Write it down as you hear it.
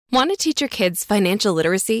Want to teach your kids financial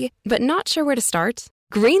literacy, but not sure where to start?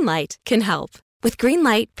 Greenlight can help. With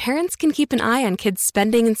Greenlight, parents can keep an eye on kids'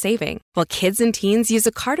 spending and saving, while kids and teens use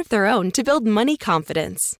a card of their own to build money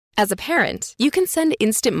confidence. As a parent, you can send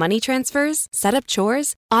instant money transfers, set up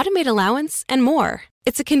chores, automate allowance, and more.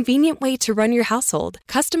 It's a convenient way to run your household,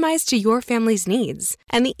 customized to your family's needs,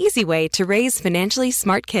 and the easy way to raise financially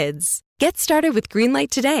smart kids. Get started with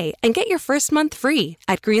Greenlight today and get your first month free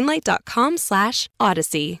at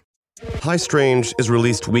greenlight.com/Odyssey. High Strange is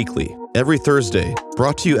released weekly, every Thursday,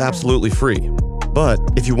 brought to you absolutely free. But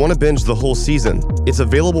if you want to binge the whole season, it's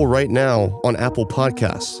available right now on Apple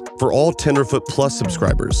Podcasts for all Tenderfoot Plus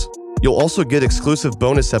subscribers. You'll also get exclusive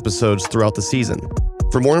bonus episodes throughout the season.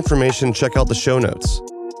 For more information, check out the show notes.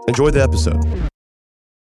 Enjoy the episode.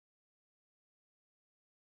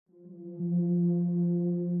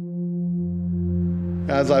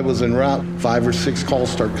 As I was en route, 5 or 6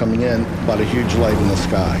 calls start coming in about a huge light in the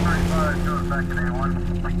sky.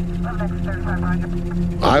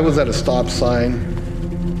 I was at a stop sign.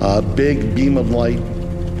 A big beam of light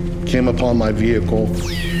came upon my vehicle.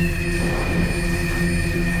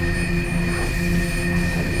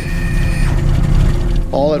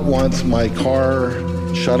 All at once, my car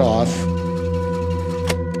shut off.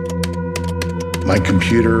 My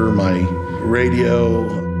computer, my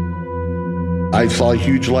radio. I saw a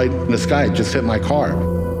huge light in the sky. It just hit my car.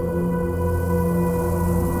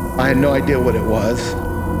 I had no idea what it was.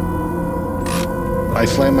 I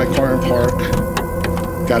slammed my car in park,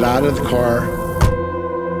 got out of the car.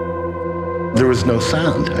 There was no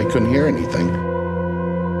sound. I couldn't hear anything.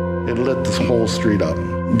 It lit this whole street up,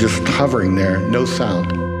 just hovering there, no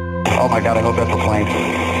sound. Oh my God, I hope that's a plane.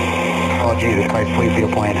 Oh Jesus Christ, please be a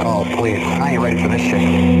plane. Oh please, I ain't ready for this shit.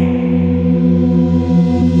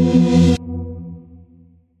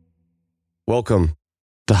 Welcome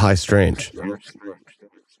to High Strange.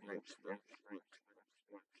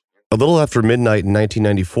 A little after midnight in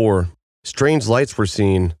 1994, strange lights were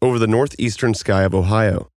seen over the northeastern sky of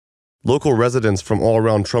Ohio. Local residents from all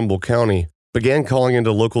around Trumbull County began calling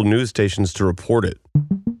into local news stations to report it.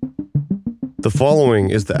 The following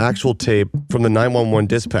is the actual tape from the 911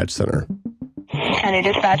 dispatch center. County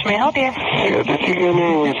Dispatch, may I help you? Yeah, did you get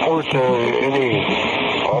any reports of any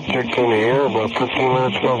object in the air about 15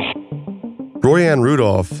 minutes ago? Royanne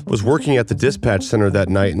Rudolph was working at the dispatch center that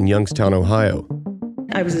night in Youngstown, Ohio.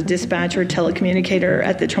 I was a dispatcher, telecommunicator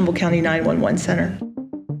at the Trumbull County 911 Center.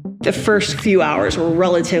 The first few hours were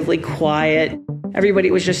relatively quiet.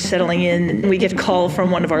 Everybody was just settling in. We get a call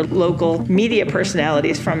from one of our local media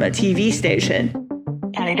personalities from a TV station.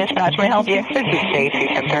 County Dispatch, may I help you? This is Stacy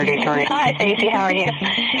at 33. Hi, Stacy, how are you?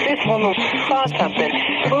 This woman saw something.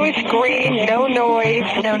 Blue screen, no noise.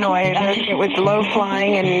 No noise. It was low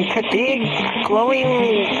flying and a big glowing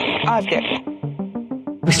object.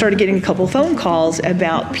 We started getting a couple phone calls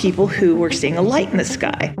about people who were seeing a light in the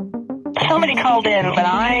sky. Somebody called in, but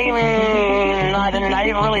I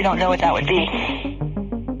really don't know what that would be.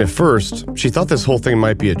 At first, she thought this whole thing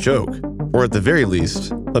might be a joke, or at the very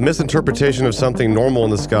least, a misinterpretation of something normal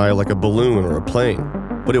in the sky like a balloon or a plane.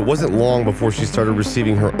 But it wasn't long before she started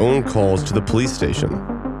receiving her own calls to the police station.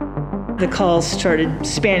 The calls started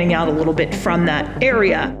spanning out a little bit from that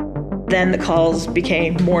area. Then the calls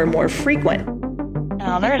became more and more frequent.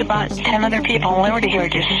 There's about 10 other people over here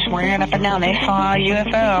just swearing up and down they saw a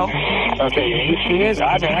UFO. Okay, she is.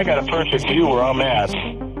 I got a perfect view where I'm at.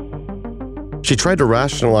 She tried to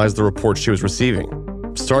rationalize the reports she was receiving,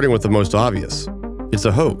 starting with the most obvious. It's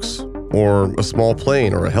a hoax, or a small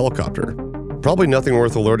plane or a helicopter. Probably nothing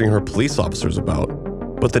worth alerting her police officers about.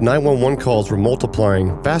 But the 911 calls were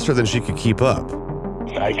multiplying faster than she could keep up.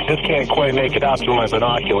 I just can't quite make it out through my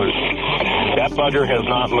binoculars. That bugger has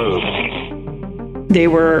not moved. They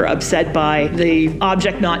were upset by the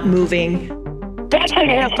object not moving. That thing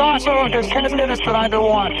has not moved in 10 minutes that I've been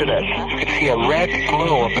watching it. I could see a red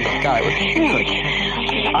glow up in the sky. It was huge.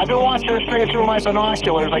 I've been watching it straight through my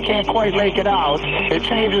binoculars. I can't quite make it out. It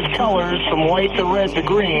changes colors from white to red to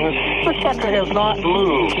green. The sucker has not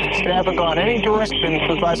moved. They haven't gone any direction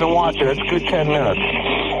since I've been watching it. It's a good 10 minutes.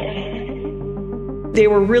 They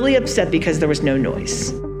were really upset because there was no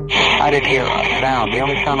noise. I didn't hear a sound. The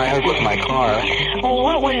only sound I heard was my car.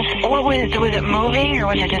 Well, was it moving or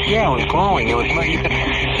was it just... Yeah, it was glowing. It was like you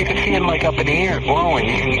could see it like up in the air, glowing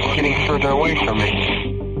and getting further away from me.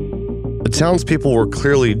 The townspeople were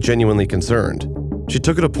clearly genuinely concerned. She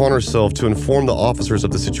took it upon herself to inform the officers of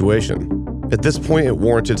the situation. At this point, it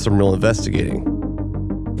warranted some real investigating.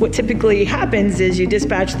 What typically happens is you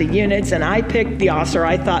dispatch the units, and I picked the officer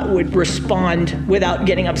I thought would respond without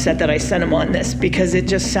getting upset that I sent him on this, because it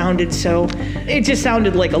just sounded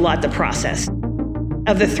like a lot to process.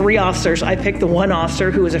 Of the 3 officers, I picked the one officer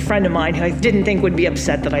who was a friend of mine who I didn't think would be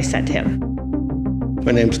upset that I sent him.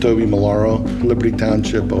 My name's Toby Malaro, Liberty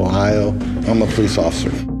Township, Ohio. I'm a police officer.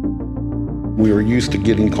 We were used to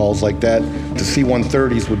getting calls like that. The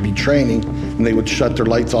C-130s would be training, and they would shut their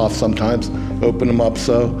lights off sometimes, open them up,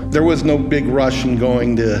 so there was no big rush in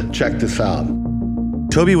going to check this out.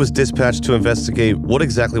 Toby was dispatched to investigate what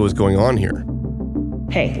exactly was going on here.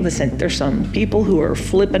 Hey, listen, there's some people who are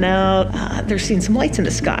flipping out. They're seeing some lights in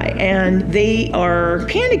the sky, and they are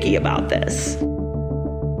panicky about this.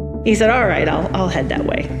 He said, all right, I'll head that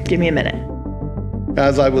way. Give me a minute.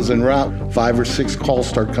 As I was en route, 5 or 6 calls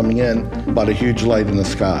start coming in about a huge light in the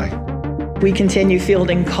sky. We continue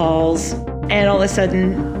fielding calls, and all of a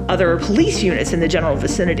sudden, other police units in the general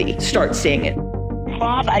vicinity start seeing it.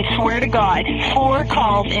 Bob, I swear to God, 4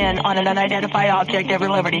 calls in on an unidentified object over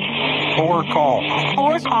Liberty. 4 calls.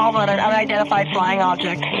 4 calls on an unidentified flying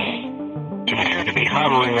object. It appeared to be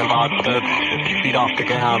hovering about 50 feet off the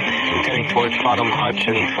ground, getting towards Bottom Hutch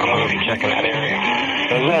and checking that area.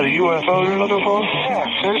 Is that a UFO you're looking for? Yeah,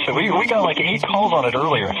 seriously, we got like 8 calls on it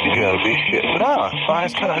earlier. You gotta be shit. No,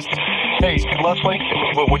 fast test. Hey, Leslie,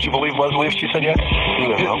 what you believe Leslie if she said yes?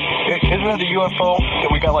 UFO. Isn't that the UFO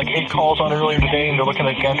that we got like 8 calls on earlier today and they're looking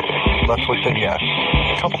at again? Leslie said yes.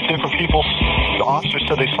 A couple different people, the officers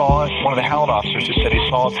said they saw it. One of the Howard officers just said he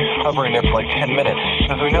saw it hovering there for like 10 minutes.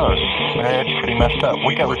 So who knows? It's pretty messed up.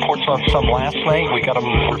 We got reports on some last night. We got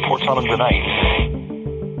reports on them tonight.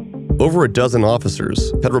 Over a dozen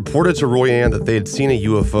officers had reported to Royanne that they had seen a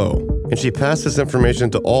UFO, and she passed this information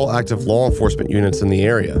to all active law enforcement units in the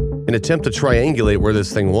area in an attempt to triangulate where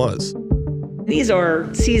this thing was. These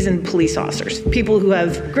are seasoned police officers, people who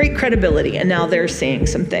have great credibility, and now they're seeing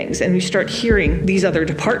some things. And we start hearing these other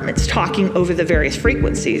departments talking over the various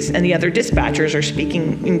frequencies, and the other dispatchers are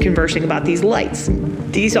speaking and conversing about these lights.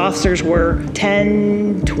 These officers were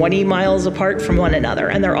 10, 20 miles apart from one another,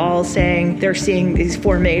 and they're all saying they're seeing these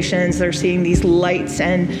formations, they're seeing these lights,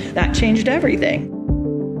 and that changed everything.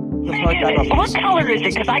 What color is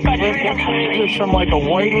it? Because I got it's from like a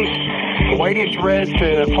whitish red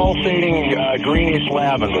to pulsating greenish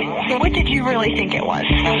lavender. What did you really think it was?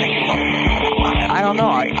 I don't know.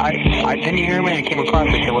 I didn't hear when I came across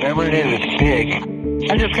it. So whatever it is, it's big.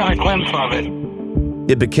 I just got a glimpse of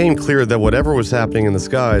it. It became clear that whatever was happening in the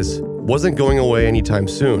skies wasn't going away anytime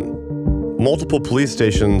soon. Multiple police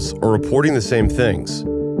stations are reporting the same things.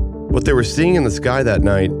 What they were seeing in the sky that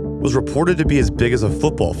night was reported to be as big as a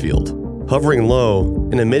football field, hovering low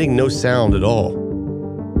and emitting no sound at all.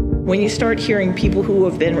 When you start hearing people who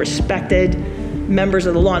have been respected members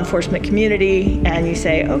of the law enforcement community, and you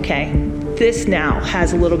say, okay, this now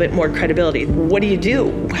has a little bit more credibility. What do you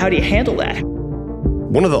do? How do you handle that?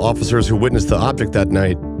 One of the officers who witnessed the object that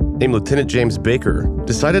night, named Lieutenant James Baker,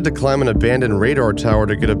 decided to climb an abandoned radar tower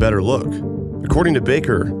to get a better look. According to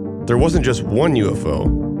Baker, there wasn't just one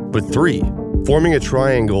UFO, but 3, forming a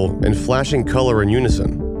triangle and flashing color in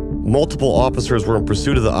unison. Multiple officers were in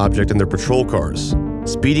pursuit of the object in their patrol cars,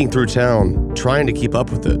 speeding through town, trying to keep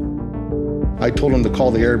up with it. I told them to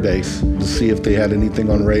call the air base to see if they had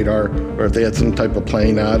anything on radar or if they had some type of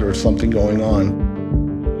plane out or something going on.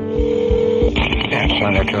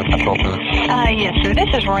 Yes, sir. This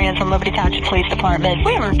is Ryan from Liberty Township Police Department.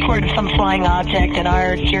 We have a report of some flying object in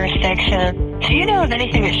our jurisdiction. Do you know of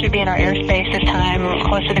anything that should be in our airspace this time,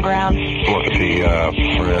 close to the ground? Look at the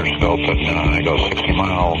radar scope, and it goes 60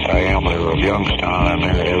 mile diameter of Youngstown,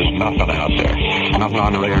 and there is nothing out there. Nothing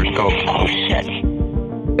on the radar scope. Oh, shit.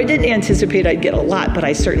 I didn't anticipate I'd get a lot, but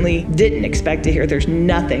I certainly didn't expect to hear there's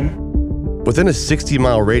nothing. Within a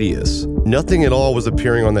 60-mile radius, nothing at all was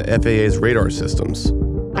appearing on the FAA's radar systems.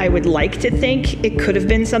 I would like to think it could have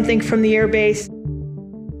been something from the airbase.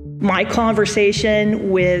 My conversation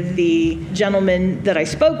with the gentleman that I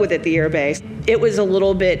spoke with at the airbase, it was a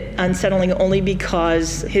little bit unsettling only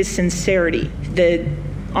because his sincerity, the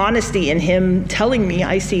honesty in him telling me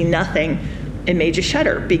I see nothing, it made you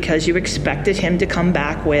shudder because you expected him to come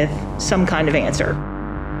back with some kind of answer.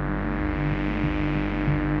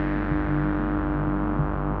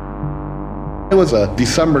 It was a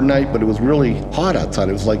December night, but it was really hot outside.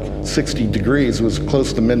 It was like 60 degrees. It was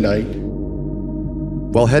close to midnight.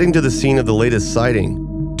 While heading to the scene of the latest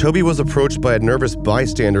sighting, Toby was approached by a nervous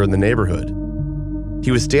bystander in the neighborhood.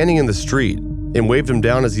 He was standing in the street and waved him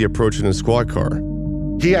down as he approached in his squad car.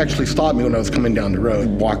 He actually stopped me when I was coming down the road,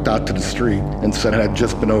 walked out to the street, and said I had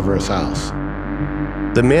just been over his house.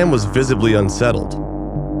 The man was visibly unsettled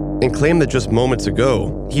and claimed that just moments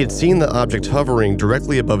ago, he had seen the object hovering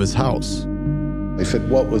directly above his house. They said,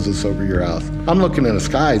 what was this over your house? I'm looking in the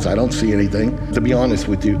skies. I don't see anything. To be honest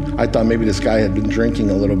with you, I thought maybe this guy had been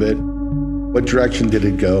drinking a little bit. What direction did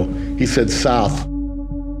it go? He said south.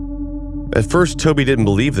 At first, Toby didn't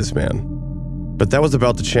believe this man, but that was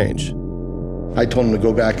about to change. I told him to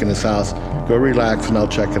go back in his house, go relax, and I'll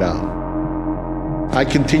check it out. I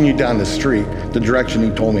continued down the street, the direction he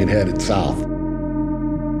told me it headed south.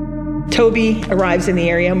 Toby arrives in the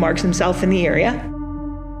area, marks himself in the area.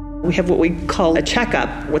 We have what we call a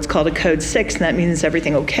checkup, what's called a code 6, and that means is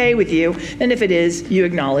everything okay with you? And if it is, you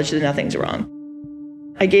acknowledge that nothing's wrong.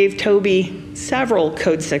 I gave Toby several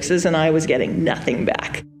code 6s, and I was getting nothing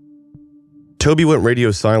back. Toby went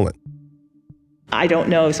radio silent. I don't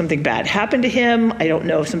know if something bad happened to him. I don't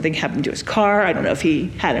know if something happened to his car. I don't know if he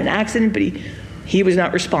had an accident, but he was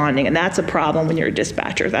not responding. And that's a problem when you're a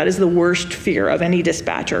dispatcher. That is the worst fear of any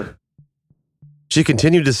dispatcher. She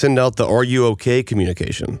continued to send out the "Are you okay?"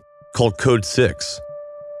 communication, called Code 6.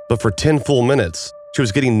 But for 10 full minutes, she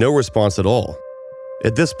was getting no response at all.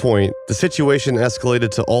 At this point, the situation escalated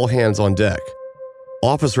to all hands on deck.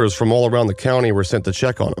 Officers from all around the county were sent to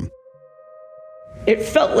check on him. It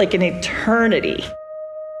felt like an eternity.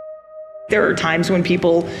 There are times when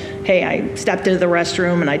people, hey, I stepped into the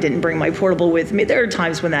restroom and I didn't bring my portable with me. There are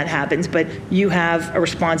times when that happens, but you have a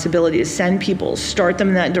responsibility to send people, start them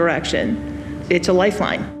in that direction. It's a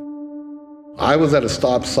lifeline. I was at a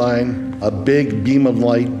stop sign. A big beam of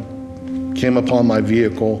light came upon my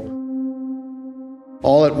vehicle.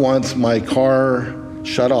 All at once, my car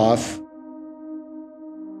shut off.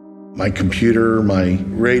 My computer, my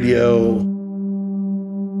radio.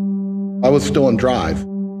 I was still in drive.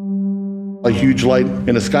 A huge light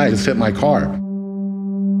in the sky just hit my car.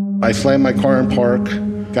 I slammed my car in park,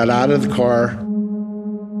 got out of the car.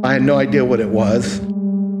 I had no idea what it was.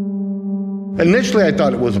 Initially, I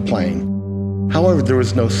thought it was a plane. However, there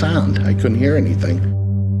was no sound. I couldn't hear anything.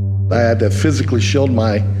 I had to physically shield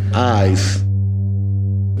my eyes.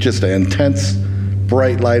 Just an intense,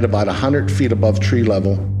 bright light about 100 feet above tree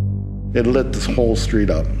level. It lit this whole street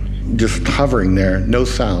up, just hovering there, no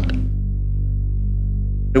sound.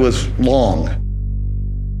 It was long,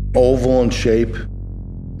 oval in shape,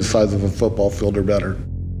 the size of a football field or better.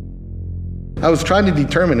 I was trying to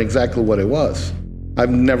determine exactly what it was. I've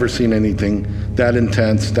never seen anything that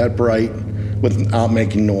intense, that bright, without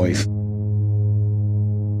making noise.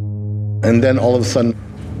 And then all of a sudden,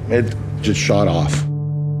 it just shot off.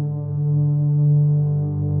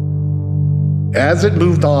 As it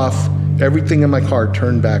moved off, everything in my car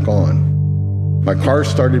turned back on. My car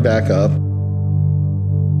started back up.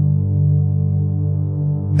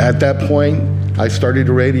 At that point, I started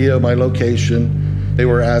to radio my location. They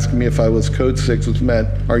were asking me if I was code 6, which meant,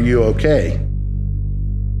 "Are you okay?"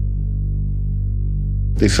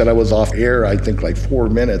 They said I was off air, I think like 4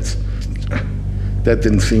 minutes. That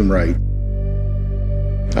didn't seem right.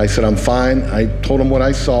 I said, "I'm fine." I told them what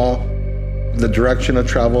I saw, the direction of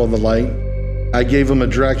travel of the light. I gave them a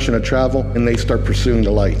direction of travel, and they start pursuing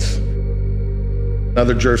the lights.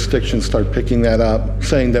 Other jurisdictions start picking that up,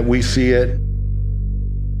 saying that we see it.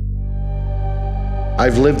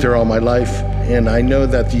 I've lived here all my life, and I know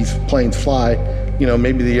that these planes fly. You know,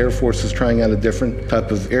 maybe the Air Force is trying out a different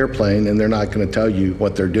type of airplane, and they're not going to tell you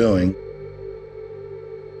what they're doing.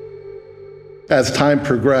 As time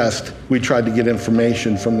progressed, we tried to get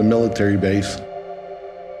information from the military base.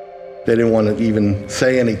 They didn't want to even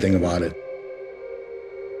say anything about it.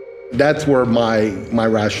 That's where my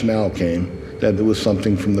rationale came, that it was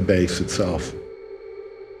something from the base itself.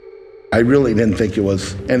 I really didn't think it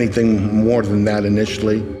was anything more than that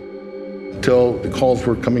initially, until the calls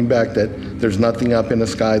were coming back that there's nothing up in the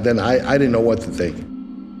sky. Then I didn't know what to think.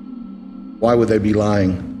 Why would they be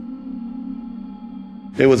lying?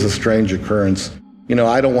 It was a strange occurrence. You know,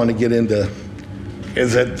 I don't want to get into,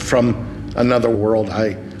 is it from another world?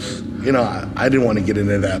 I didn't want to get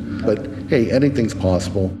into that, but hey, anything's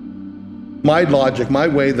possible. My logic, my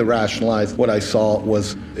way to rationalize what I saw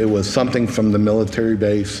was, it was something from the military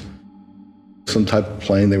base, some type of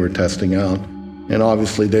plane they were testing out. And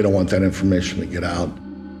obviously they don't want that information to get out.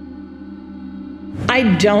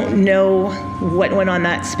 I don't know what went on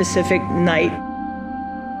that specific night.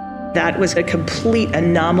 That was a complete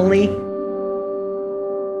anomaly.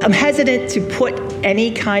 I'm hesitant to put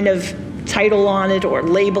any kind of title on it or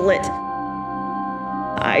label it.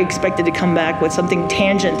 I expected to come back with something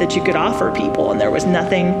tangent that you could offer people, and there was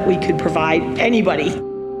nothing we could provide anybody.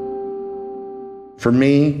 For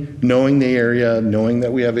me, knowing the area, knowing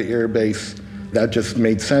that we have an air base, that just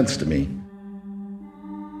made sense to me.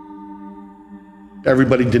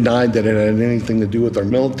 Everybody denied that it had anything to do with our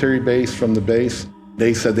military base from the base.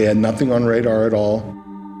 They said they had nothing on radar at all.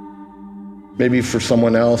 Maybe for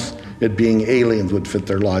someone else, it being aliens would fit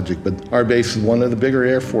their logic, but our base is one of the bigger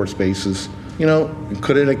Air Force bases. You know,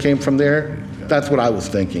 could it have came from there? That's what I was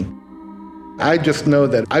thinking. I just know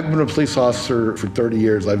that I've been a police officer for 30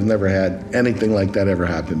 years. I've never had anything like that ever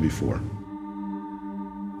happen before.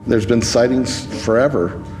 There's been sightings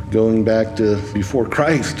forever, going back to before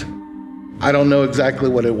Christ. I don't know exactly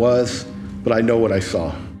what it was, but I know what I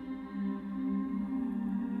saw.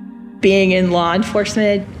 Being in law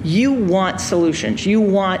enforcement, you want solutions. You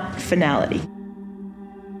want finality.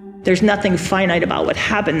 There's nothing finite about what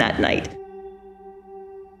happened that night.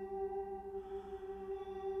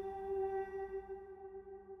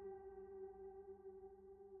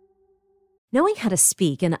 Knowing how to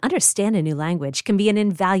speak and understand a new language can be an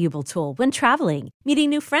invaluable tool when traveling, meeting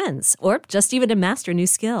new friends, or just even to master a new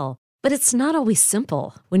skill. But it's not always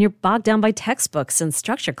simple when you're bogged down by textbooks and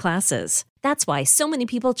structured classes. That's why so many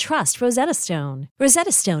people trust Rosetta Stone.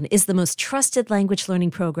 Rosetta Stone is the most trusted language learning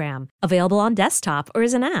program, available on desktop or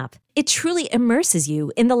as an app. It truly immerses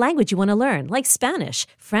you in the language you want to learn, like Spanish,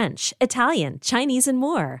 French, Italian, Chinese, and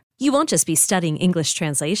more. You won't just be studying English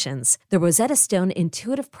translations. The Rosetta Stone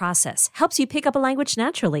intuitive process helps you pick up a language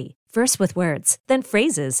naturally, first with words, then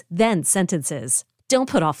phrases, then sentences. Don't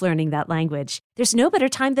put off learning that language. There's no better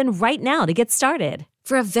time than right now to get started.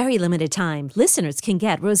 For a very limited time, listeners can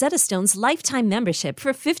get Rosetta Stone's lifetime membership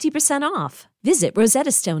for 50% off. Visit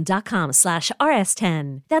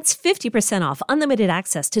rosettastone.com/rs10. That's 50% off unlimited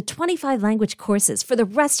access to 25 language courses for the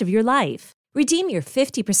rest of your life. Redeem your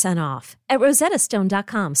 50% off at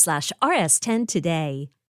rosettastone.com/rs10 today.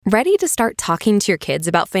 Ready to start talking to your kids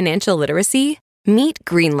about financial literacy? Meet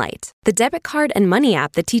Greenlight, the debit card and money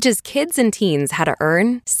app that teaches kids and teens how to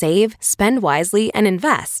earn, save, spend wisely, and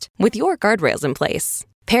invest with your guardrails in place.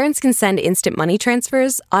 Parents can send instant money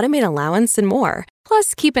transfers, automate allowance, and more.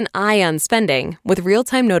 Plus, keep an eye on spending with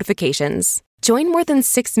real-time notifications. Join more than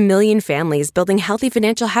 6 million families building healthy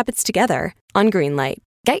financial habits together on Greenlight.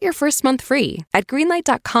 Get your first month free at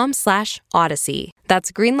greenlight.com/Odyssey.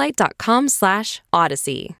 That's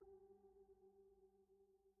greenlight.com/Odyssey.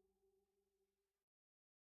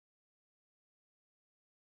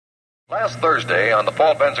 Last Thursday on the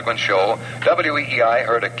Paul Benzequin Show, WEEI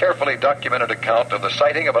heard a carefully documented account of the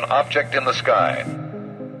sighting of an object in the sky.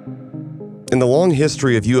 In the long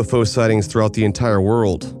history of UFO sightings throughout the entire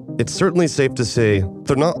world, it's certainly safe to say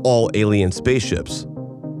they're not all alien spaceships.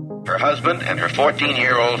 Her husband and her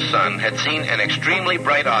 14-year-old son had seen an extremely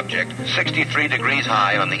bright object, 63 degrees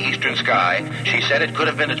high on the eastern sky. She said it could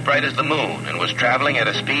have been as bright as the moon and was traveling at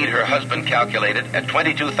a speed her husband calculated at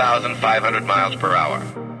 22,500 miles per hour.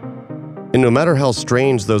 And no matter how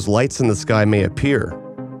strange those lights in the sky may appear,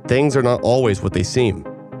 things are not always what they seem.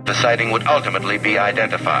 The sighting would ultimately be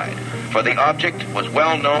identified, for the object was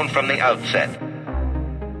well known from the outset.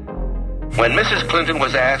 When Mrs. Clinton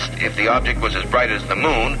was asked if the object was as bright as the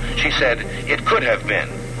moon, she said it could have been.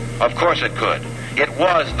 Of course it could. It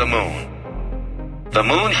was the moon. The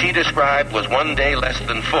moon she described was one day less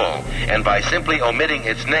than full, and by simply omitting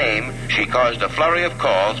its name, she caused a flurry of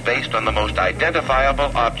calls based on the most identifiable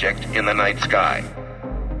object in the night sky.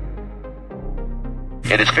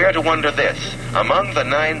 It is fair to wonder this: among the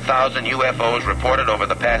 9,000 UFOs reported over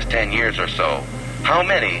the past 10 years or so, how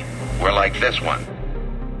many were like this one?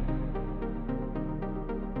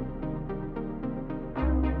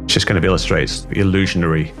 Just kind of illustrates the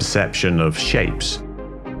illusionary perception of shapes.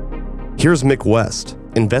 Here's Mick West,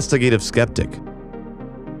 investigative skeptic.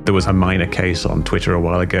 There was a minor case on Twitter a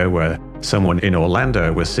while ago where someone in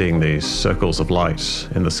Orlando was seeing these circles of light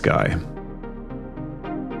in the sky.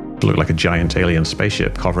 It looked like a giant alien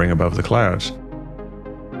spaceship hovering above the clouds.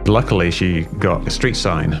 Luckily, she got a street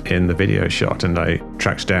sign in the video shot, and I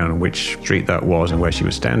tracked down which street that was and where she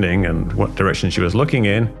was standing and what direction she was looking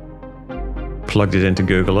in. Plugged it into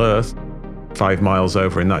Google Earth. 5 miles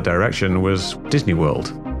over in that direction was Disney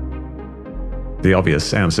World. The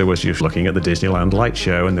obvious answer was she was looking at the Disneyland light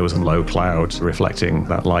show, and there was some low clouds reflecting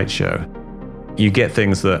that light show. You get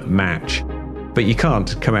things that match, but you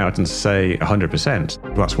can't come out and say 100%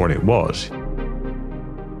 that's what it was.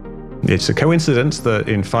 It's a coincidence that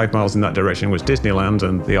in 5 miles in that direction was Disneyland,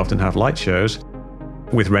 and they often have light shows.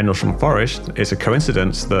 With Rendlesham Forest, it's a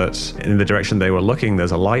coincidence that in the direction they were looking,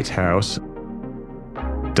 there's a lighthouse.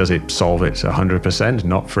 Does it solve it 100%?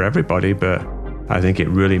 Not for everybody, but I think it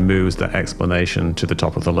really moves that explanation to the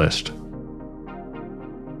top of the list.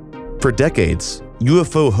 For decades,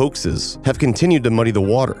 UFO hoaxes have continued to muddy the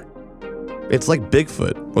water. It's like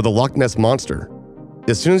Bigfoot or the Loch Ness Monster.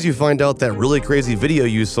 As soon as you find out that really crazy video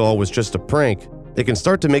you saw was just a prank, it can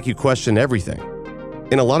start to make you question everything.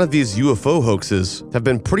 And a lot of these UFO hoaxes have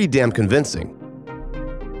been pretty damn convincing.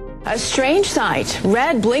 A strange sight.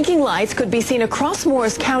 Red blinking lights could be seen across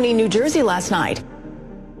Morris County, New Jersey last night.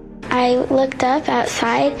 I looked up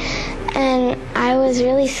outside and I was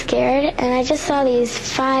really scared, and I just saw these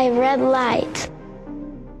 5 red lights.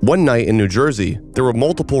 One night in New Jersey, there were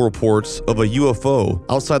multiple reports of a UFO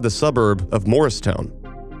outside the suburb of Morristown.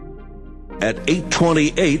 At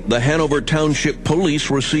 8:28, the Hanover Township Police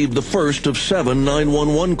received the first of 7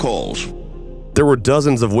 911 calls. There were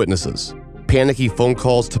dozens of witnesses, panicky phone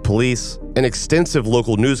calls to police, and extensive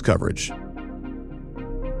local news coverage.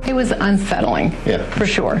 It was unsettling, for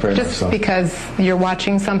sure, just because you're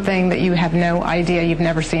watching something that you have no idea, you've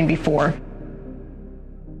never seen before.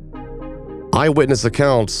 Eyewitness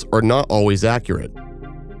accounts are not always accurate.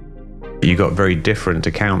 You got very different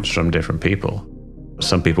accounts from different people.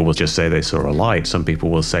 Some people will just say they saw a light. Some people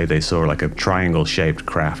will say they saw like a triangle-shaped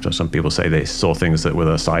craft, or some people say they saw things that were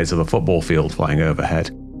the size of a football field flying overhead.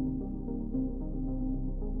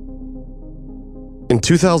 In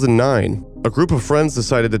 2009, a group of friends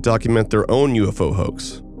decided to document their own UFO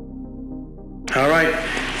hoax. All right,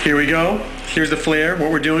 here we go. Here's the flare. What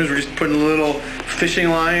we're doing is we're just putting a little fishing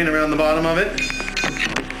line around the bottom of it.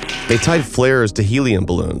 They tied flares to helium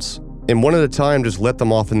balloons, and one at a time just let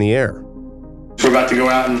them off in the air. So we're about to go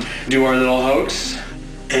out and do our little hoax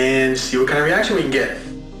and see what kind of reaction we can get.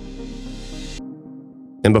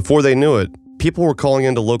 And before they knew it, people were calling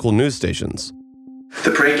into local news stations.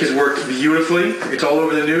 The prank has worked beautifully. It's all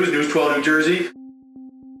over the news, News 12 New Jersey.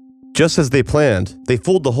 Just as they planned, they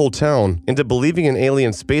fooled the whole town into believing an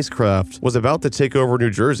alien spacecraft was about to take over New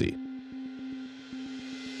Jersey.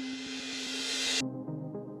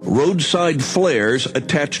 Roadside flares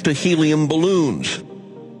attached to helium balloons.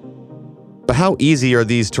 But how easy are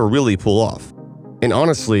these to really pull off? And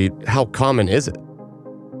honestly, how common is it?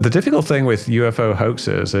 The difficult thing with UFO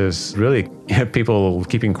hoaxes is really people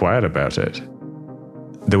keeping quiet about it.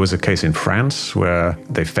 There was a case in France where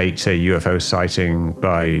they faked a UFO sighting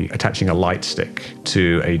by attaching a light stick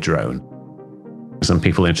to a drone. Some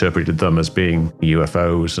people interpreted them as being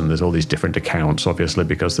UFOs, and there's all these different accounts, obviously,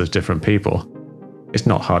 because there's different people. It's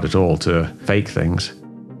not hard at all to fake things.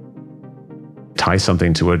 Tie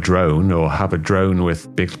something to a drone, or have a drone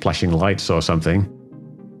with big flashing lights or something.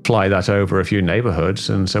 Fly that over a few neighborhoods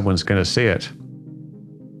and someone's going to see it.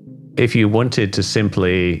 If you wanted to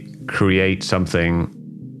simply create something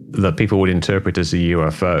that people would interpret as a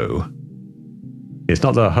UFO, it's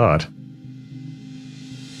not that hard.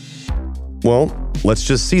 Well, let's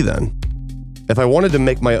just see then. If I wanted to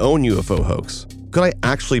make my own UFO hoax, could I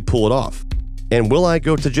actually pull it off? And will I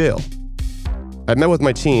go to jail? I met with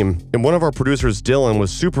my team, and one of our producers, Dylan,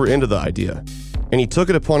 was super into the idea, and he took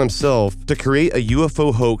it upon himself to create a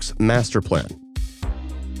UFO hoax master plan.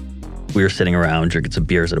 We were sitting around drinking some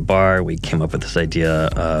beers at a bar. We came up with this idea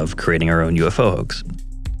of creating our own UFO hoax.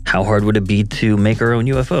 How hard would it be to make our own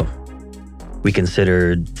UFO? We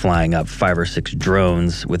considered flying up 5 or 6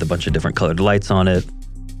 drones with a bunch of different colored lights on it.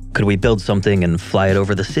 Could we build something and fly it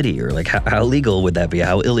over the city? Or like, how legal would that be?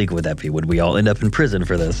 How illegal would that be? Would we all end up in prison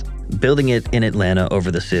for this? Building it in Atlanta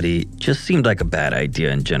over the city just seemed like a bad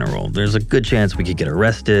idea in general. There's a good chance we could get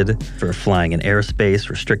arrested for flying in airspace,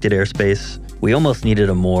 restricted airspace. We almost needed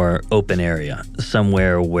a more open area,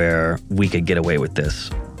 somewhere where we could get away with this.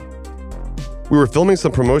 We were filming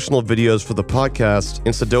some promotional videos for the podcast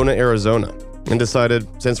in Sedona, Arizona, and decided,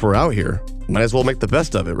 since we're out here, might as well make the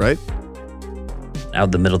best of it, right? Out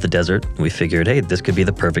in the middle of the desert, we figured, hey, this could be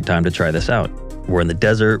the perfect time to try this out. We're in the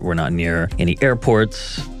desert, we're not near any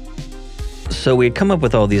airports. So we had come up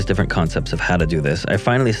with all these different concepts of how to do this. I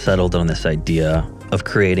finally settled on this idea of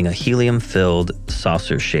creating a helium-filled,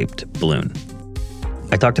 saucer-shaped balloon.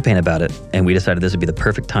 I talked to Payne about it, and we decided this would be the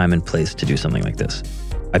perfect time and place to do something like this.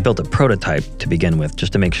 I built a prototype to begin with,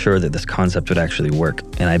 just to make sure that this concept would actually work.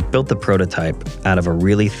 And I built the prototype out of a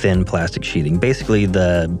really thin plastic sheeting, basically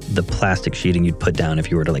the plastic sheeting you'd put down if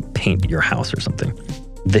you were to like paint your house or something.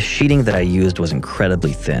 The sheeting that I used was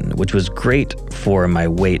incredibly thin, which was great for my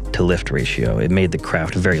weight to lift ratio. It made the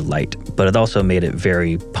craft very light, but it also made it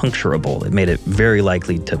very puncturable. It made it very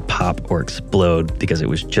likely to pop or explode because it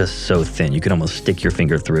was just so thin. You could almost stick your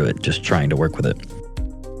finger through it just trying to work with it.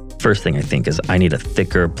 First thing I think is I need a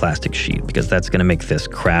thicker plastic sheet because that's going to make this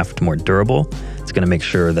craft more durable. It's going to make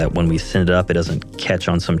sure that when we send it up, it doesn't catch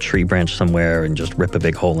on some tree branch somewhere and just rip a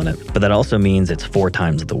big hole in it. But that also means it's 4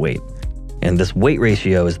 times the weight. And this weight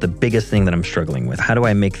ratio is the biggest thing that I'm struggling with. How do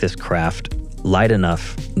I make this craft light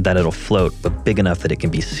enough that it'll float, but big enough that it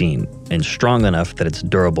can be seen, and strong enough that it's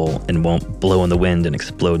durable and won't blow in the wind and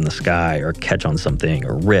explode in the sky or catch on something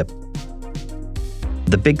or rip?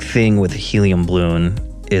 The big thing with a helium balloon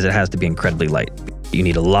is it has to be incredibly light. You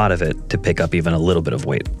need a lot of it to pick up even a little bit of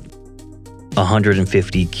weight.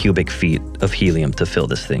 150 cubic feet of helium to fill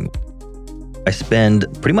this thing. I spend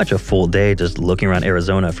pretty much a full day just looking around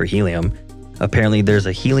Arizona for helium. Apparently, there's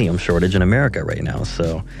a helium shortage in America right now,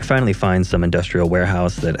 so I finally find some industrial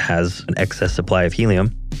warehouse that has an excess supply of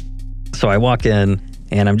helium. So I walk in,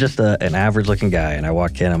 and I'm just an average-looking guy, and I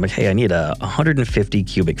walk in, I'm like, hey, I need 150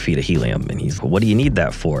 cubic feet of helium. And he's, well, what do you need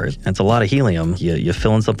that for? It's a lot of helium. You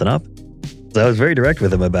filling something up? So I was very direct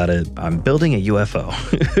with him about it. I'm building a UFO.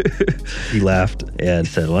 He laughed and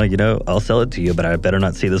said, well, I'll sell it to you, but I better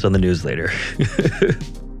not see this on the news later.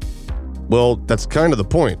 Well, that's kind of the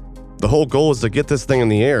point. The whole goal is to get this thing in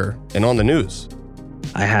the air and on the news.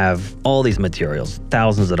 I have all these materials,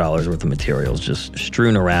 thousands of dollars worth of materials just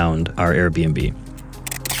strewn around our Airbnb.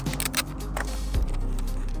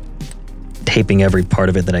 Taping every part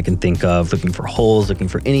of it that I can think of, looking for holes, looking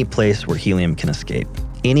for any place where helium can escape.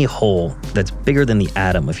 Any hole that's bigger than the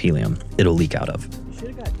atom of helium, it'll leak out of. You should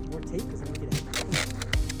have got more tape because I'm looking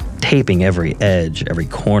at taping every edge, every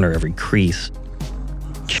corner, every crease.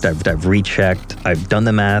 I've rechecked. I've done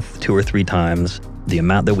the math 2 or 3 times. The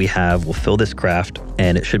amount that we have will fill this craft,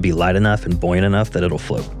 and it should be light enough and buoyant enough that it'll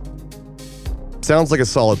float. Sounds like a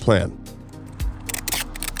solid plan.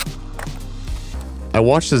 I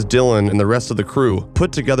watched as Dylan and the rest of the crew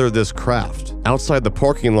put together this craft outside the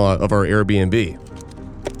parking lot of our Airbnb.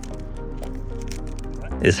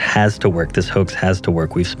 This has to work. This hoax has to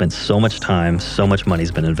work. We've spent so much time, so much money's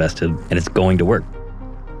been invested, and it's going to work.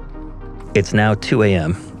 It's now 2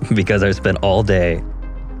 a.m. because I've spent all day.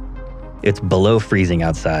 It's below freezing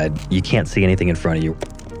outside. You can't see anything in front of you.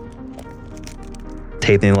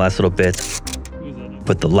 Taping the last little bits.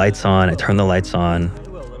 Put the lights on. I turn the lights on.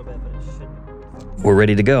 We're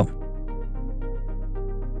ready to go.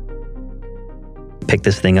 Pick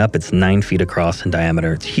this thing up. It's 9 feet across in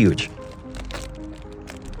diameter. It's huge.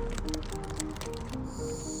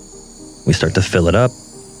 We start to fill it up.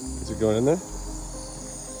 Is it going in there?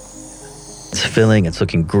 It's filling. It's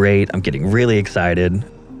looking great. I'm getting really excited.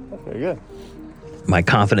 Very good. My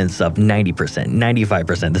confidence is up 90%,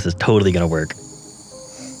 95%. This is totally going to work.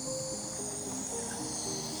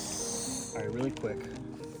 All right, really quick.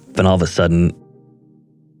 Then all of a sudden,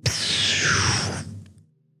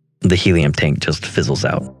 the helium tank just fizzles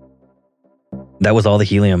out. That was all the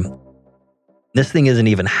helium. This thing isn't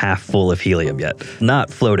even half full of helium yet. Not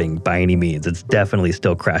floating by any means. It's definitely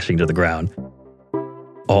still crashing to the ground.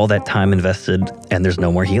 All that time invested, and there's no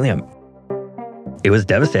more helium. It was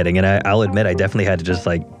devastating, and I'll admit I definitely had to just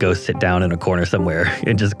go sit down in a corner somewhere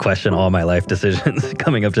and just question all my life decisions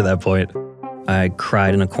coming up to that point. I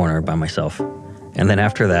cried in a corner by myself. And then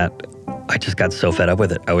after that, I just got so fed up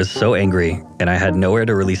with it. I was so angry, and I had nowhere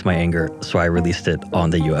to release my anger, so I released it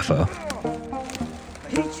on the UFO. I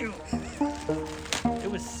hate you. It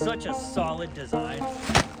was such a solid design.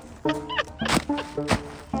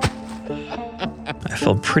 I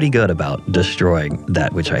felt pretty good about destroying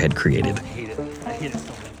that which I had created. I hate it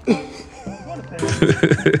so much.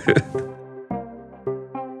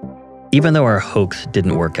 Even though our hoax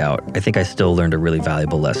didn't work out, I think I still learned a really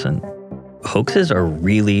valuable lesson. Hoaxes are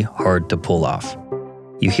really hard to pull off.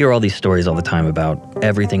 You hear all these stories all the time about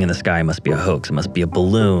everything in the sky must be a hoax. It must be a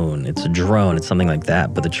balloon, it's a drone, it's something like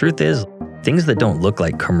that. But the truth is, things that don't look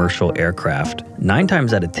like commercial aircraft, 9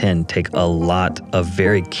 times out of 10 take a lot of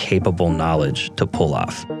very capable knowledge to pull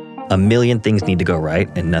off. A million things need to go right,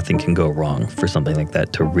 and nothing can go wrong for something like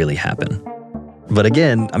that to really happen. But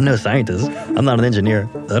again, I'm no scientist. I'm not an engineer.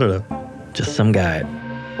 I don't know. Just some guy.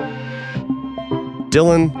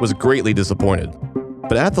 Dylan was greatly disappointed.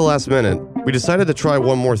 But at the last minute, we decided to try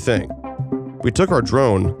one more thing. We took our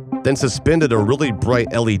drone, then suspended a really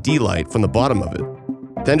bright LED light from the bottom of it,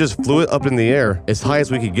 then just flew it up in the air as high as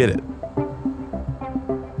we could get it.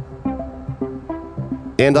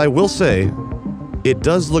 And I will say, it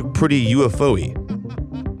does look pretty UFO-y.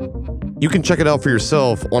 You can check it out for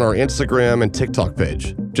yourself on our Instagram and TikTok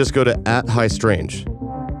page. Just go to @HighStrange.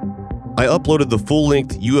 I uploaded the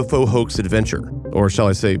full-length UFO hoax adventure, or shall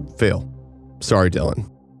I say, fail. Sorry, Dylan.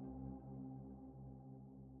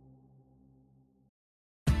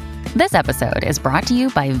 This episode is brought to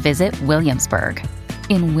you by Visit Williamsburg.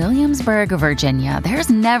 In Williamsburg, Virginia, there's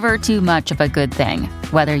never too much of a good thing.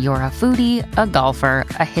 Whether you're a foodie, a golfer,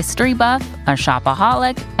 a history buff, a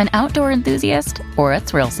shopaholic, an outdoor enthusiast, or a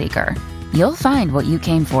thrill seeker, you'll find what you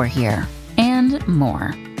came for here and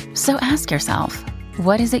more. So ask yourself,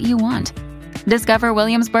 what is it you want? Discover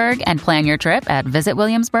Williamsburg and plan your trip at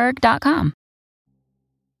visitwilliamsburg.com.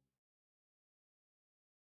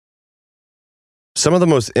 Some of the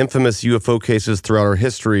most infamous UFO cases throughout our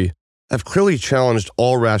history have clearly challenged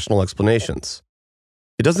all rational explanations.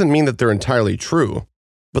 It doesn't mean that they're entirely true,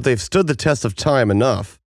 but they've stood the test of time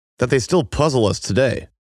enough that they still puzzle us today.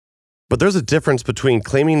 But there's a difference between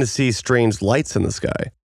claiming to see strange lights in the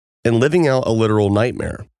sky and living out a literal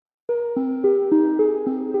nightmare.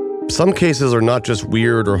 Some cases are not just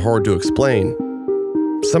weird or hard to explain.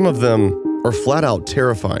 Some of them are flat out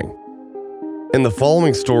terrifying. And the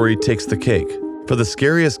following story takes the cake for the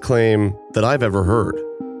scariest claim that I've ever heard.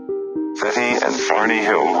 Betty and Barney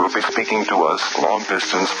Hill will be speaking to us long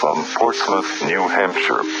distance from Portsmouth, New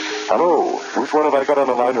Hampshire. Hello, which one have I got on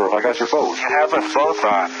the line, or have I got your both? You have us both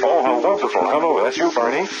on. Oh, how wonderful. Hello, that's you,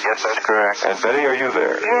 Barney? Yes, that's correct. And Betty, are you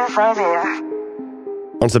there? Yes, I'm here.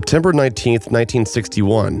 On September 19th,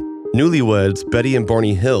 1961, newlyweds Betty and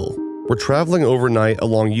Barney Hill were traveling overnight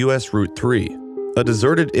along U.S. Route 3, a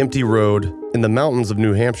deserted, empty road in the mountains of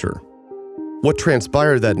New Hampshire. What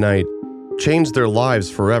transpired that night changed their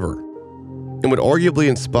lives forever and would arguably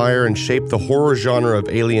inspire and shape the horror genre of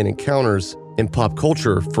alien encounters in pop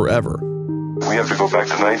culture forever. We have to go back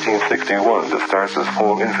to 1961 to start this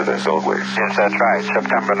whole incident, don't we? Yes, that's right.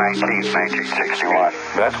 September 19th, 1961.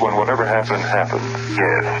 That's when whatever happened, happened.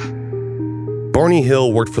 Yes. Barney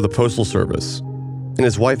Hill worked for the Postal Service, and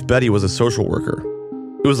his wife Betty was a social worker.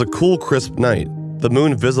 It was a cool, crisp night, the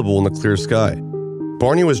moon visible in the clear sky.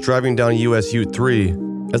 Barney was driving down US Route 3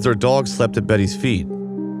 as their dog slept at Betty's feet.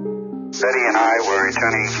 Betty and I were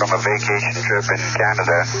returning from a vacation trip in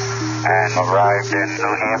Canada and arrived in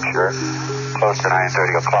New Hampshire close to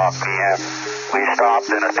 9:30 p.m. We stopped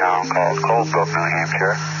in a town called Colebrook, New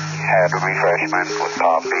Hampshire, had refreshments with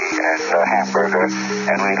coffee and a hamburger,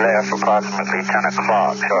 and we left approximately 10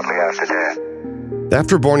 o'clock shortly after that.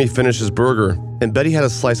 After Barney finished his burger and Betty had a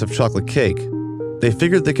slice of chocolate cake, they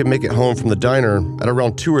figured they could make it home from the diner at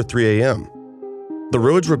around 2 or 3 a.m. The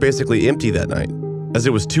roads were basically empty that night, as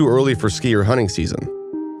it was too early for ski or hunting season.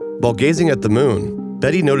 While gazing at the moon,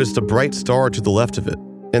 Betty noticed a bright star to the left of it,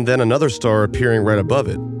 and then another star appearing right above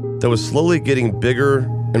it that was slowly getting bigger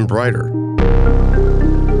and brighter.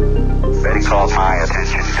 Betty called my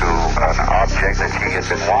attention to an object that she had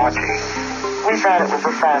been watching. We thought it was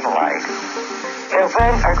a satellite. It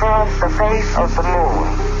went across the face of the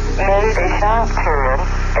moon, made a sharp turn,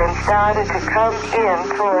 and started to come in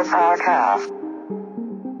towards our car.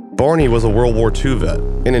 Barney was a World War II vet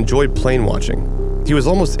and enjoyed plane watching. He was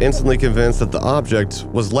almost instantly convinced that the object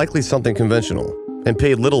was likely something conventional and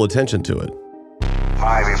paid little attention to it.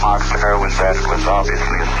 My remarks to her was that it was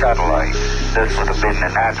obviously a satellite. This would have been the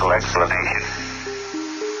natural explanation.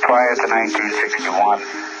 Prior to 1961,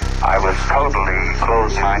 I was totally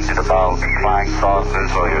closed-minded about flying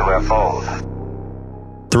saucers or UFOs.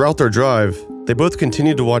 Throughout their drive, they both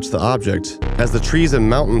continued to watch the object as the trees and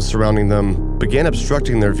mountains surrounding them began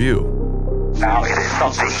obstructing their view. Now, it is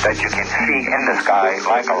something that you can see in the sky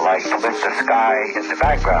like a light with the sky in the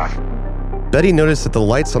background. Betty noticed that the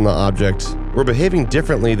lights on the object were behaving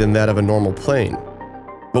differently than that of a normal plane.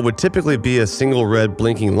 What would typically be a single red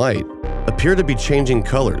blinking light appeared to be changing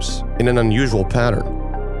colors in an unusual pattern.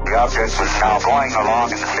 The object was now going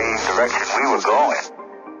along in the same direction we were going.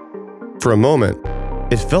 For a moment,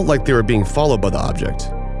 it felt like they were being followed by the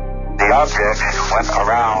object. The object went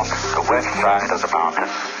around the west side of the mountain,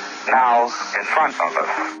 now in front of us.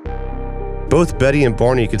 Both Betty and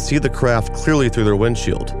Barney could see the craft clearly through their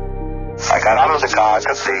windshield. I got out of the car,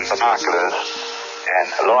 took the binoculars,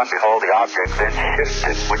 and lo and behold, the object then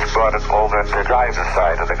shifted, which brought us over to the driver's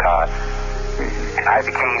side of the car. And I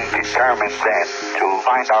became determined then to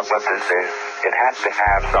find out what this is. It had to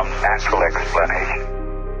have some natural explanation.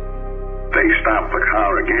 They stopped the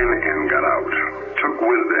car again and got out. Took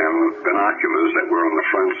with them binoculars that were on the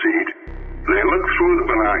front seat. They looked through the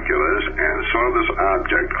binoculars and saw this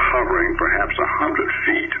object hovering perhaps 100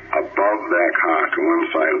 feet above their car to one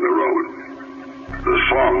side of the road. They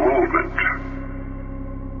saw movement.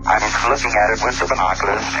 I'm looking at it with the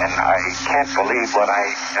binoculars, and I can't believe what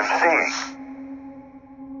I am seeing.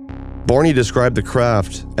 Barney described the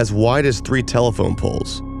craft as wide as 3 telephone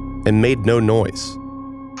poles and made no noise.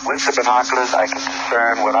 With the binoculars, I can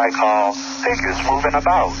discern what I call figures moving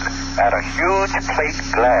about at a huge plate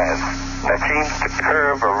glass that seems to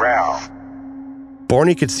curve around.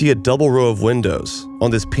 Barney could see a double row of windows on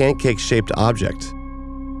this pancake-shaped object.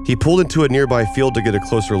 He pulled into a nearby field to get a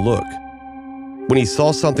closer look, when he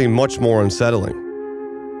saw something much more unsettling.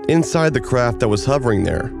 Inside the craft that was hovering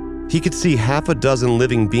there, he could see half a dozen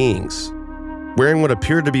living beings, wearing what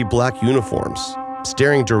appeared to be black uniforms,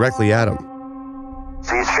 staring directly at him.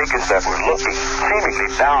 These figures that were looking seemingly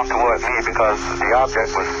down toward me because the object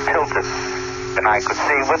was tilted, and I could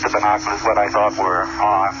see with the binoculars what I thought were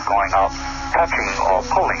arms going up, touching or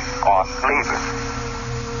pulling on levers.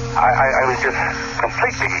 I was just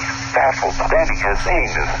completely baffled, standing here seeing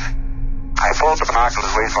this. I pulled the binoculars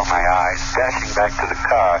away from my eyes, dashing back to the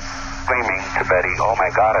car, screaming to Betty, "Oh my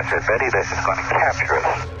God," I said, "Betty, this is going to capture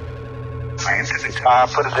us." I entered the car,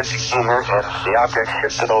 put it in gear, and the object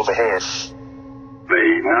shifted overhead. They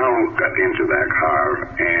now got into that car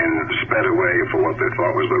and sped away for what they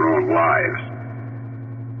thought was their own lives.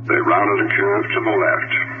 They rounded a curve to the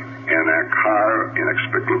left, and that car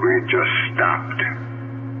inexplicably just stopped.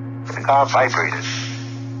 The car vibrated.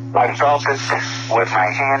 I felt it with my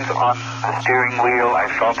hands on the steering wheel. I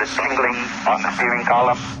felt it tingling on the steering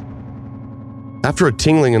column. After a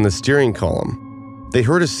tingling in the steering column, they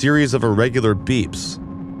heard a series of irregular beeps.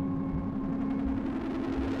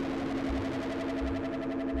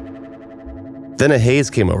 Then a haze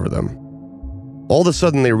came over them. All of a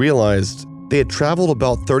sudden they realized they had traveled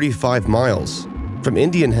about 35 miles from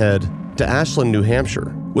Indian Head to Ashland, New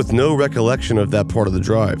Hampshire, with no recollection of that part of the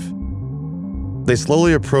drive. They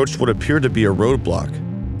slowly approached what appeared to be a roadblock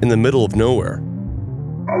in the middle of nowhere.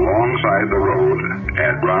 Alongside the road,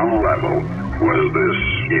 at ground level, was this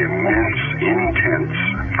immense, intense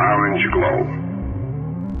orange glow.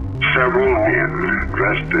 Several men,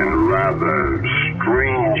 dressed in rather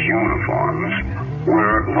strange uniforms,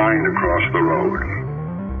 were lined across the road.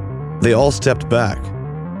 They all stepped back,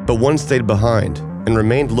 but one stayed behind and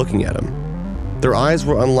remained looking at him. Their eyes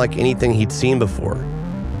were unlike anything he'd seen before.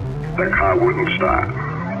 The car wouldn't stop.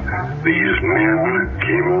 These men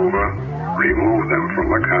came over, removed them from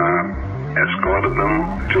the car, escorted them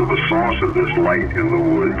to the source of this light in the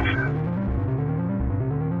woods.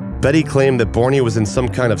 Betty claimed that Barney was in some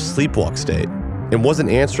kind of sleepwalk state and wasn't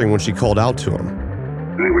answering when she called out to him.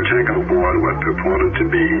 They were taken aboard what purported to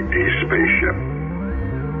be a spaceship.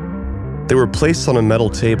 They were placed on a metal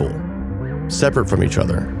table, separate from each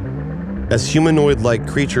other, as humanoid-like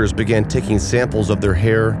creatures began taking samples of their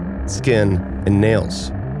hair, skin, and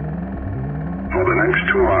nails. For the next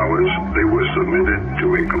 2 hours, they were submitted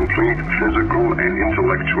to a complete physical and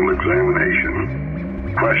intellectual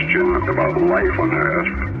examination, questioned about life on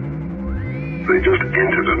Earth. They just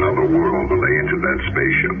entered another world when they entered that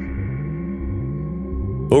spaceship.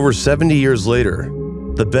 Over 70 years later,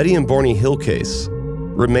 the Betty and Barney Hill case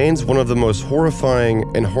remains one of the most horrifying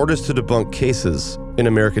and hardest to debunk cases in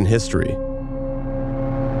American history.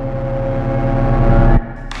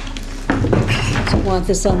 Do you want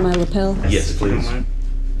this on my lapel? Yes, please.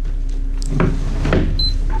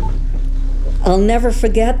 I'll never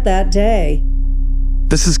forget that day.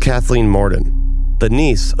 This is Kathleen Martin, the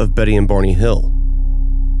niece of Betty and Barney Hill.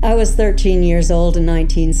 I was 13 years old in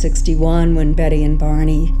 1961 when Betty and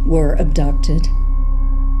Barney were abducted.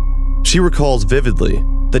 She recalls vividly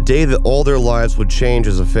the day that all their lives would change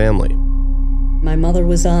as a family. My mother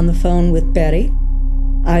was on the phone with Betty.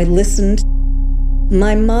 I listened.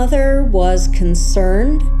 My mother was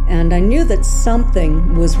concerned, and I knew that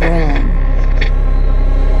something was wrong.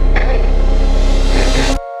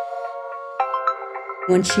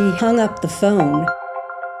 When she hung up the phone,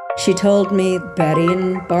 she told me Betty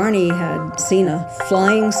and Barney had seen a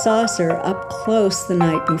flying saucer up close the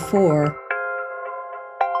night before.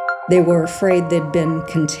 They were afraid they'd been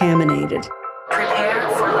contaminated. Prepare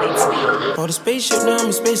for light speed. On the spaceship, now I'm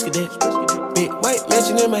a space cadet. Big white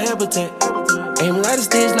mansion in my habitat. Aim a lot of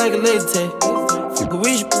sticks like a laser tag. Fuck a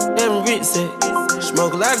rich, damn rich set.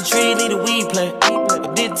 Smoke a lot of trees, need a weed plant.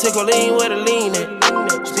 I did take a lean where the lean at.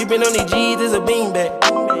 Sleeping on these G's is a beanbag.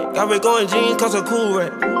 Got red going jeans, cause a cool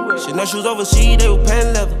rap. Shit, no shoes overseas, they were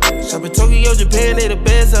pan leather. Shop in Tokyo, Japan, they the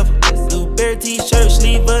best ever. Blue bear t-shirt,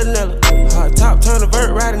 sleeve vanilla. Hard top, turn a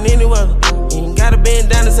vert, riding any weather. Ain't got a band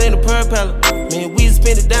down, this ain't a propeller. Man, we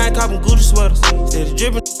spend it down, copping Gucci sweaters. Instead of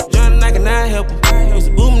dripping, Johnny, I can not help him. Used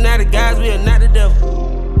to booming out the guys, we are not the devil.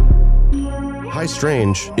 High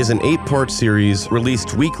Strange is an 8-part series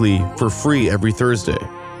released weekly for free every Thursday.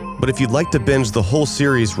 But if you'd like to binge the whole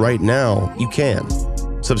series right now, you can.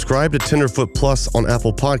 Subscribe to Tenderfoot Plus on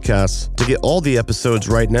Apple Podcasts to get all the episodes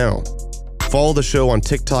right now. Follow the show on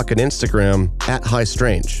TikTok and Instagram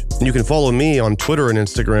 @HighStrange. And you can follow me on Twitter and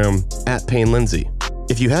Instagram @PayneLindsay.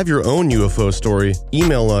 If you have your own UFO story,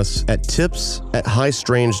 email us at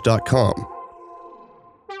tips@highstrange.com.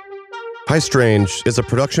 High Strange is a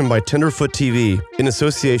production by Tenderfoot TV in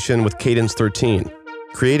association with Cadence 13.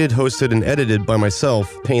 Created, hosted, and edited by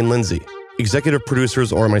myself, Payne Lindsay. Executive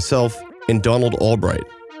producers are myself and Donald Albright.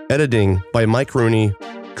 Editing by Mike Rooney,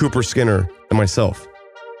 Cooper Skinner, and myself.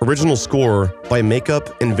 Original score by Makeup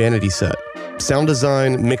and Vanity Set. Sound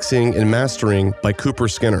design, mixing, and mastering by Cooper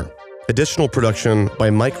Skinner. Additional production by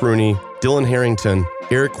Mike Rooney, Dylan Harrington,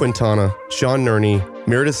 Eric Quintana, Sean Nerney,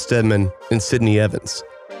 Meredith Stedman, and Sydney Evans.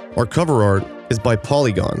 Our cover art is by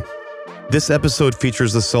Polygon. This episode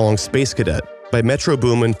features the song Space Cadet by Metro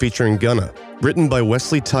Boomin featuring Gunna. Written by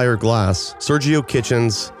Wesley Tyre Glass, Sergio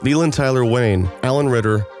Kitchens, Leland Tyler Wayne, Alan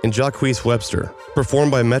Ritter, and Jacquees Webster.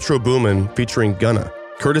 Performed by Metro Boomin featuring Gunna.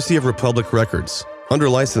 Courtesy of Republic Records. Under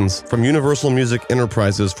license from Universal Music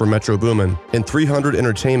Enterprises for Metro Boomin and 300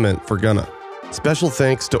 Entertainment for Gunna. Special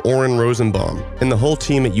thanks to Oren Rosenbaum and the whole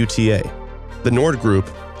team at UTA. The Nord Group,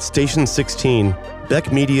 Station 16,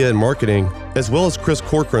 Beck Media and Marketing, as well as Chris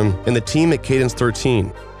Corcoran and the team at Cadence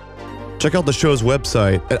 13. Check out the show's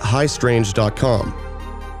website at highstrange.com.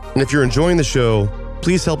 And if you're enjoying the show,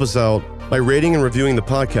 please help us out by rating and reviewing the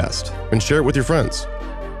podcast and share it with your friends.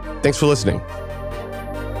 Thanks for listening.